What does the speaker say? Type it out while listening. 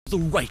the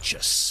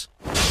righteous.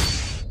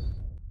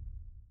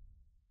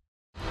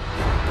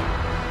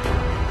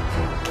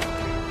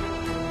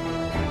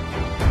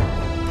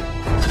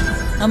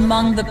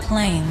 Among the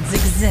planes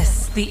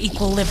exists the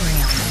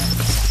equilibrium,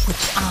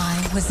 which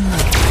I was made.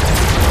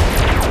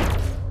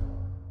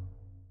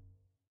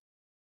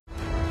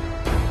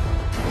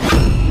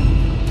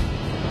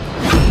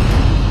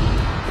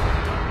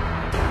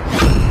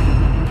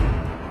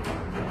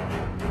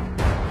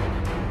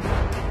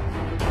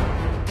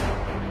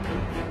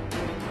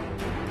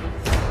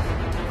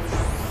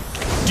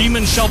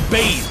 Demons shall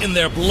bathe in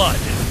their blood.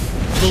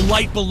 The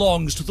light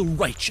belongs to the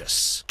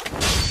righteous.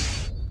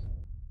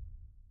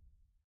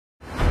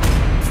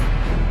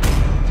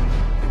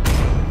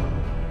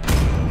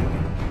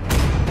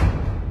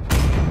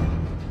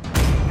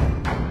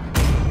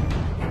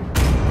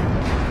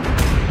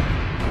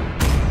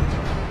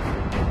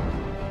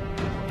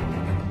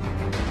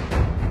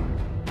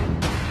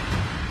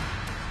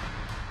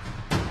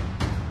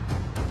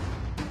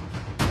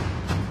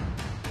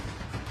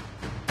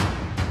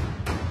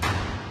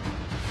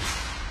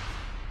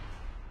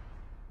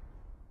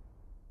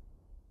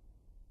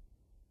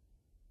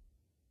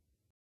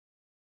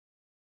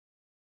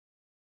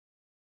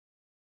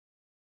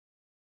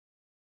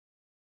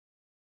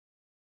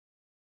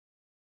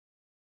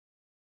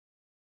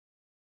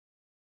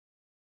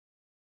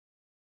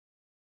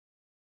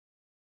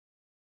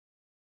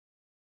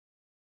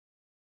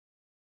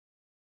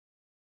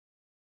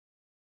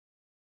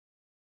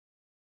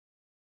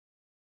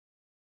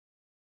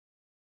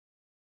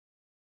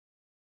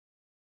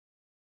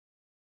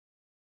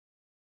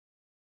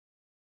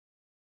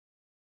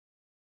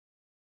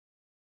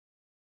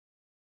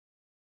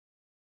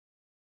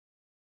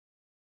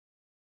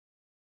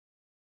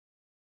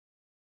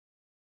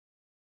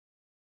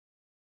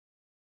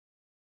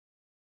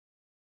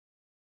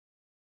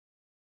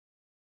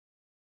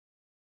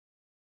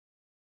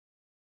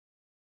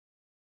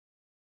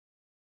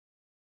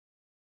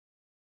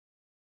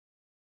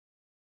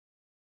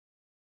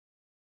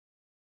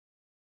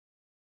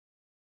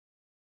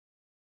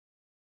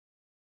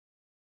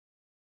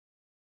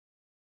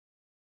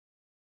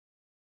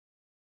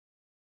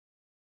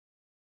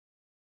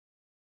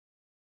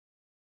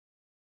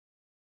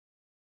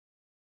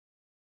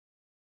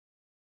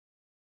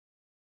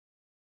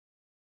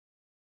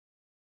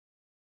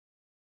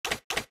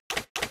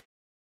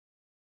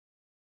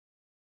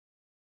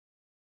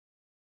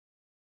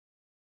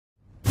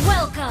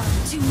 Welcome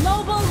to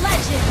Mobile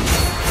Legends!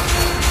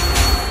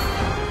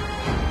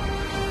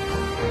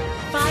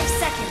 5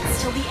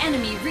 seconds till the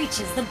enemy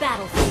reaches the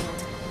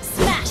battlefield.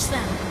 Smash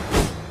them!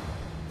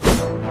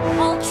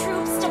 All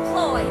troops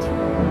deployed!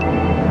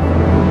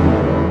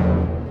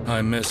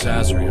 I miss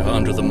Azria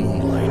under the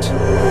moonlight, as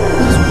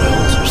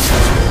well as her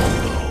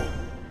sensitive bow.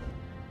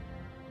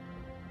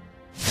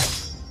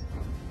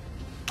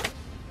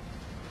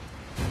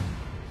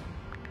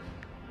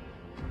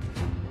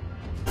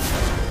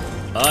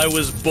 I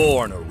was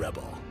born a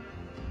rebel.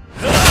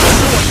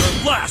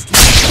 Blast me!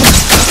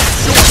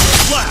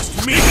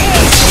 Blast me!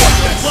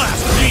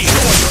 Blast me!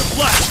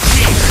 Blast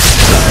me!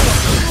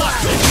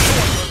 Blast me!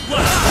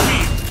 Blast me!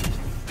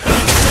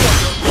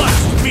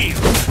 Blast me!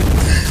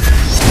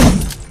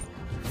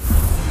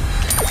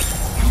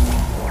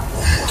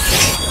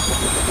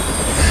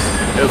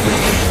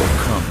 Everything will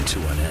come to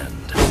an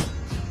end.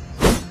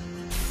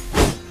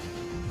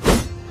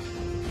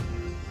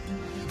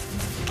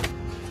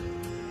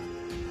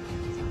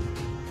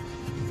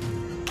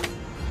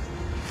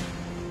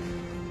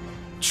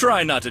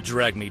 Try not to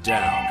drag me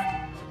down.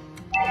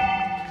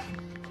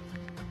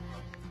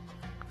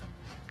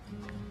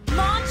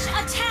 Launch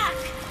attack!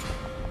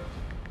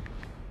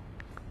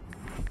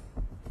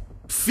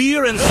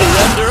 Fear and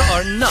surrender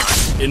are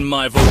not in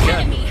my vocabulary.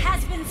 Enemy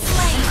has been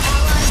slain!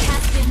 Ally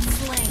has been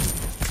slain!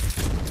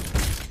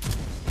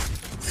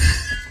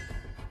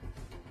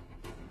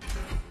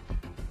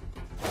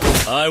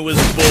 I was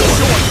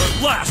born.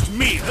 Blast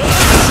me!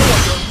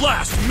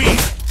 Blast me!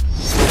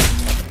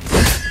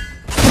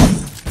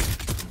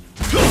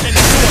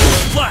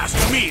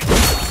 Blast me!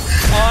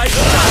 I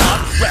shall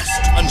not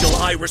rest until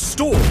I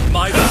restore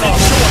my father.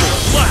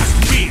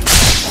 Blast me!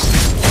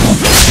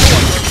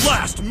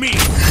 Blast me!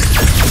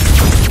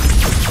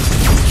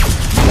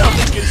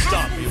 Nothing can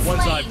stop me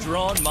once I've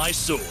drawn my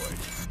sword.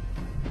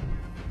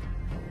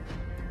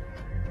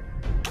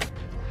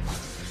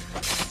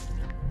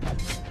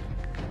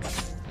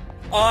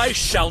 I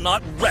shall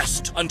not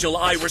rest until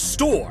I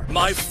restore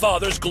my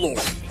father's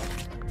glory.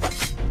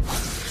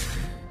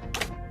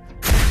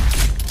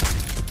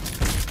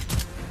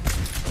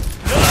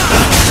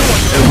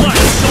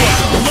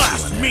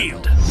 Blast me!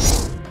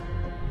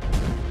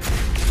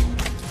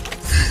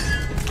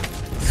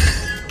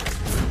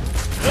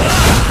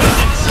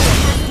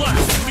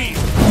 Blast me!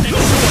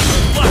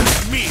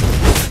 Blast me!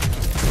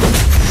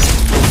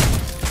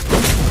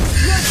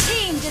 Your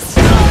team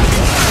destroyed!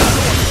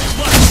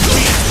 Blast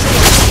me!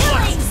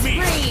 Killing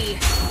spree!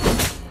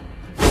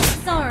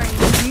 Sorry.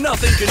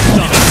 Nothing can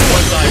stop me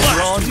once I've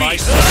drawn my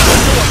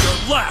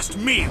sword. Blast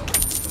me!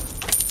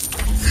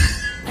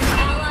 An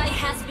ally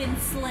been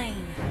slain.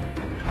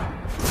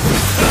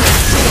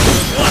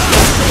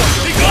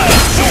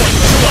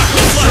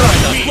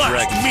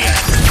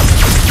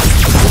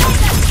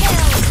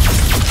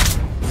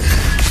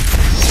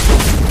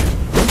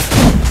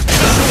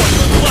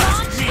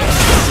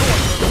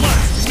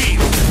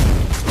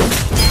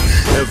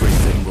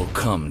 Everything will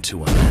come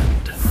to an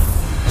end.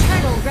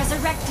 Turtle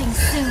resurrecting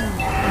soon.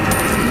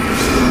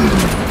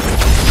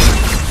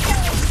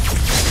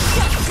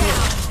 Shut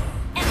down.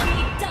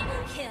 Enemy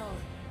double kill.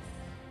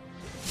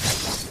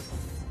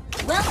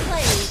 Well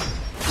played.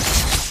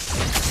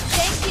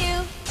 Thank you.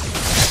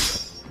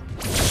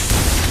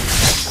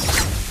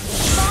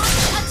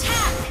 Launch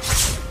attack.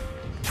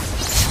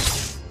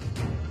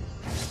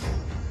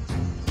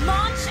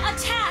 Launch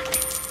attack.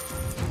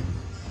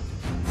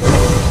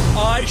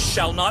 I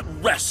shall not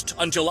rest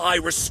until I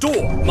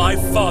restore my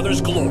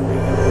father's glory.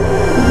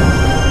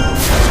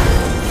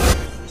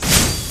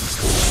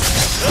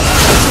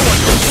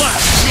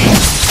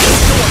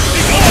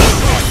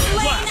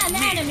 Slain an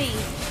enemy.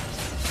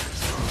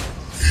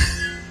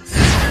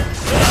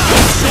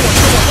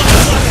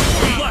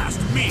 Blast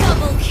me!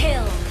 Double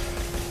kill.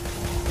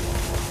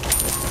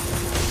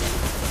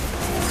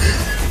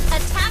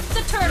 Attack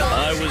the turtle.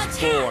 I was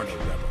Attack. born a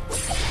rebel.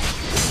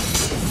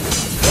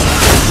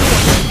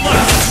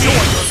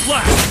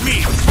 Blast me!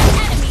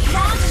 Enemy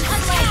launch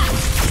attack.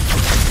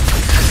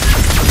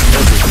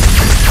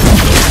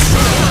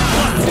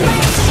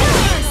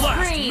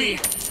 Blast Spree. me!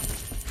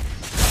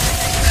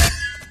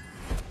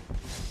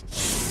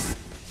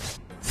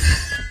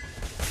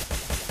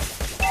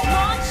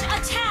 Launch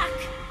attack.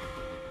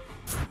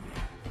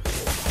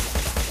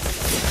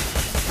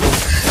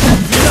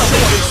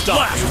 Nothing can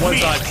stop me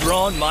once I've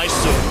drawn my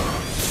sword.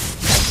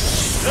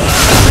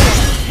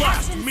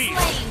 Blast Been me!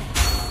 slain.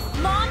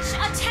 Launch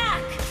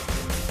attack.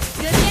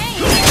 Good game.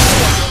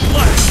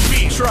 Blast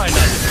me! Try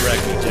not to drag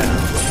me down.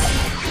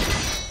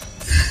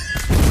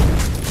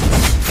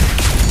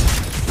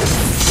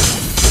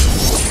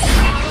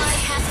 Ally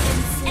has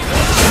been slain.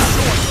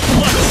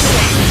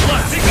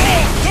 Blast me!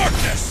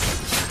 Darkness!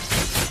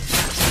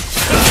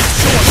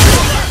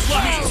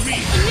 Blast me!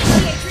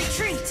 Initiate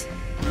retreat.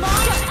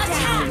 Launch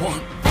attack.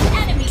 want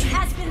An enemy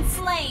has been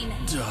slain.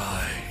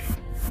 Die.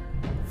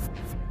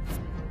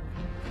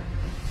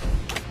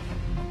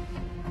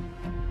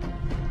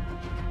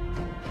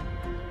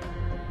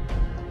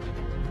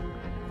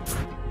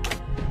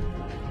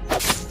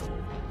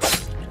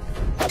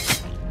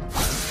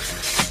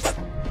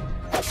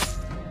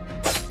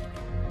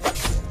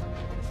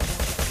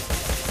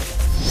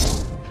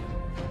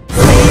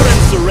 Fear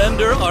and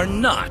surrender are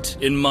not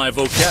in my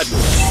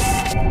vocabulary.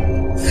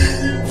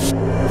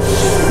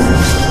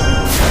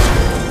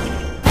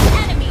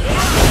 Enemy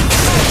has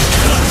been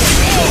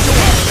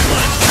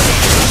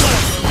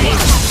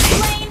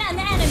slain an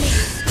enemy.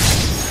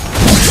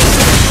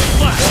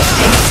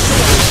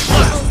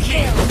 Double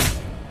kill.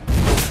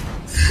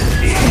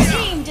 Your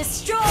team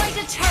destroyed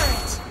a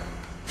turret.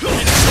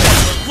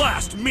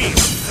 Blast me! I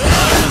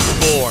was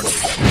born.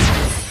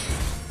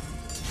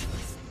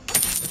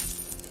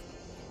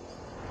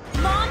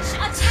 Launch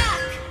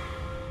attack.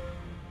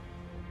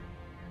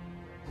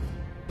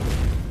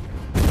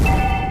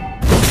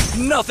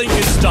 Nothing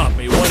can stop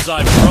me once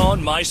I've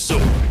drawn my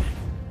sword.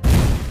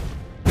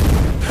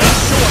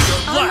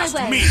 Blast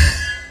way. me!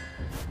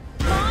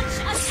 Launch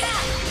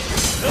attack.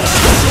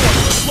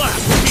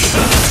 Blast me!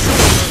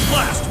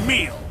 Blast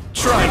me!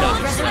 Try not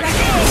to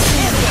Resurrection.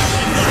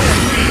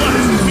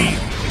 blast me!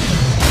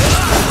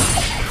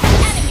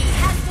 Enemy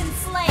has been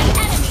slain.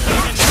 Enemy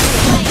has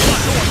been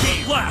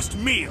slain. Blast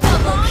me!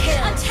 Double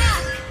kill.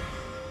 Attack.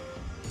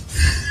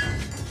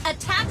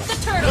 Attack the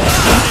turtle.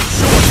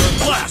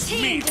 Blast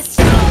Team me!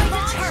 destroy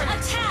the turret.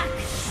 Attack.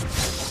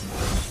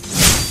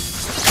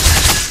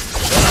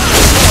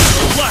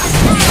 Blast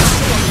me!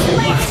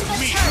 Blast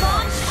me.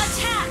 Launch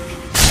attack.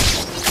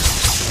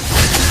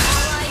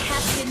 Ally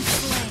has been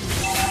slain.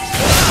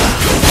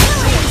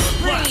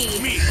 Blast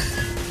Killing me!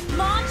 spree.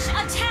 Launch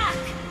attack.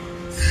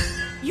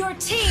 Your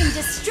team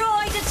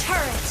destroyed a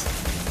turret.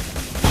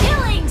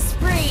 Killing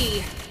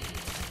spree.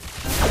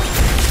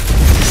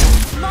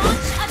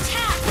 Launch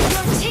attack.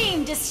 Your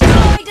team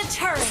destroyed a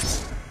turret.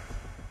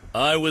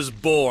 I was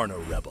born a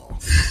rebel.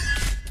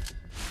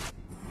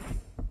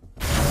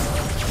 Kill.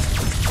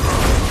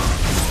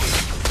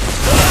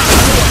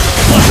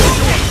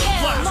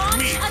 Blast Launch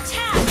me.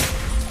 attack.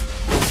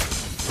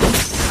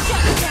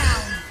 Shut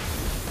down.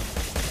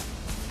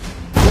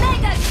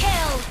 Mega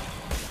kill.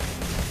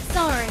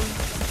 Sorry.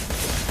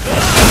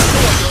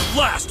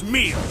 Blast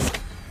me!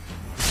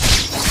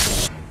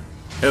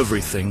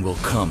 Everything will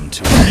come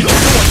to an end.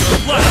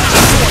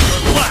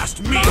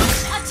 Blast me!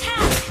 Launch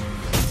attack.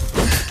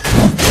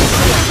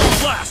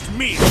 Blast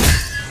me!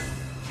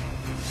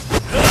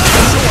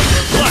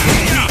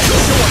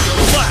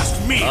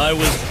 Blast me! I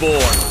was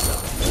born.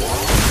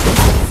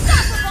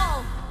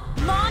 Unstoppable.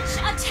 Launch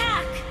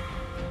attack.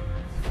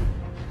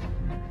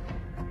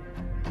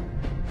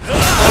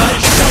 I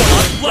shall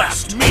not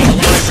blast me! I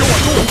shall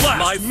blast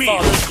my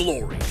father's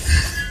glory.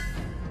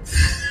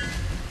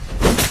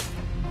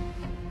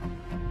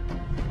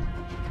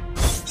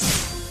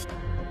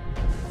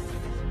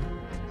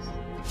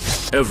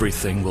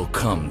 Everything will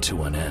come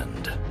to an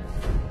end.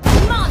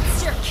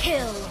 Monster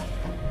kill!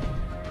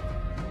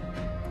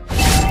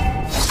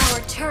 Our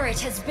turret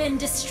has been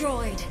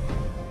destroyed.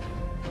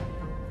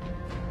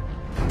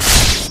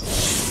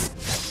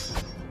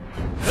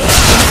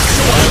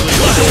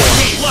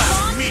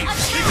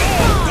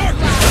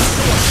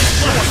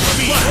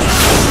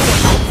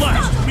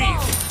 Blast me!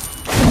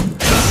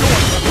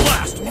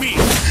 Blast me!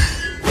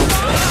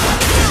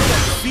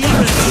 Fear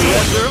and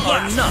surrender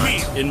are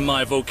not in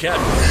my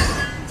vocabulary.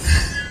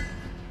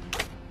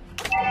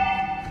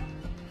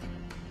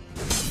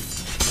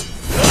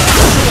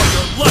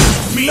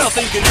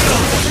 Nothing can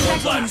stop me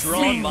once I've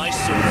drawn my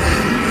sword.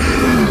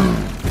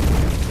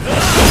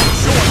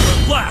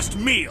 Short blast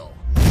meal!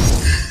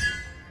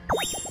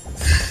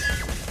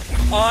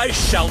 I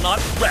shall not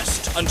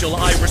rest until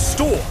I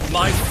restore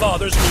my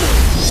father's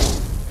glory.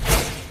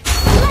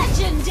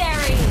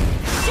 Legendary!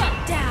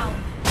 Shut down!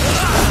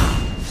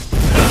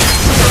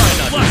 Try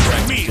not to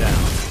track me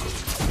down.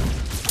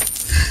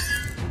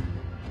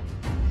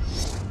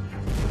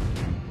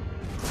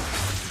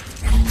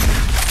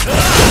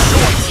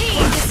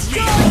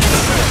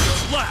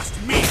 Blast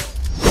me!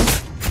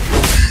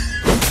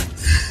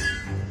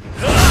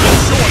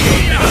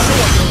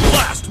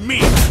 Blast me!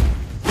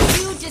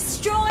 You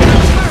destroyed the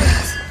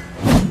turret!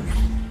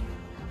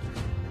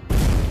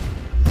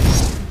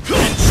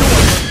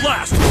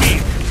 Blast me!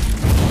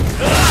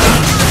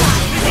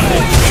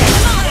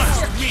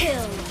 Monster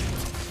kill!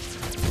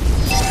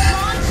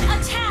 Launch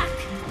attack!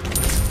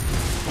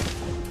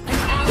 An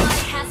ally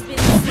has been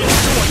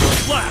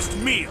slain. Blast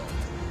meal!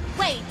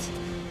 Wait!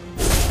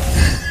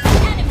 An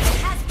enemy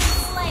has been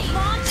slain.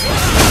 Launch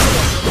attack!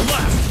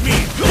 Blast me!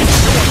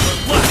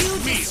 Blast You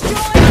me!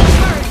 destroyed the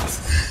turret!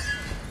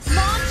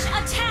 Launch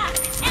attack!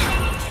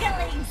 Enemy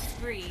killing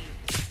spree!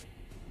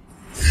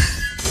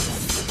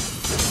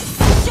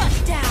 Shut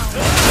down!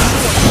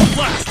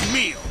 Blast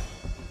meal!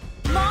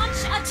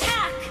 Launch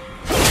attack!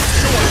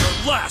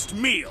 Blast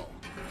meal!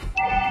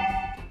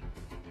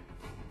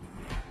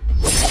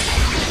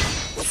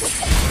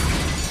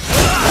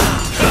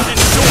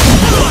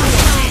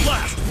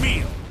 Blast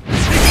meal!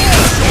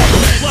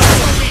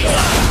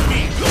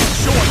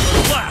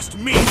 Blast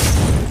meal!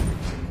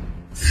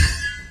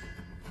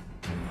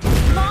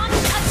 Launch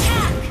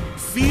attack!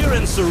 Fear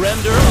and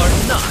surrender are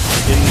not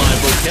in my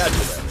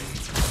vocabulary.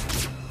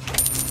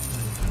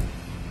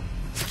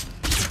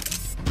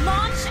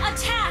 Launch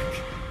attack!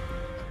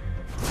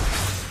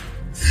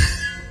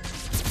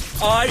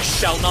 I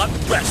shall not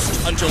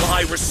rest until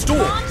I restore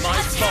Launch my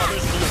attack.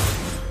 father's glory.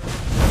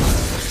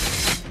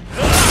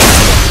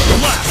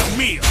 Blast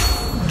meal!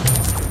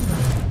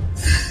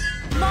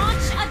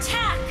 Launch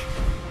attack!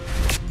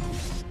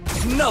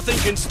 Nothing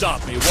can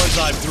stop me once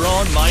I've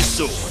drawn my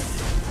sword.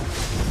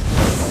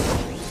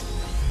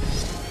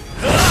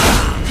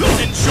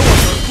 Enjoy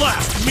your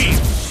blast meal!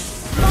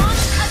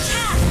 Launch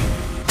attack!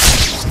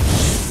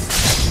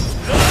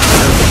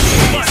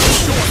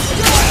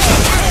 Blast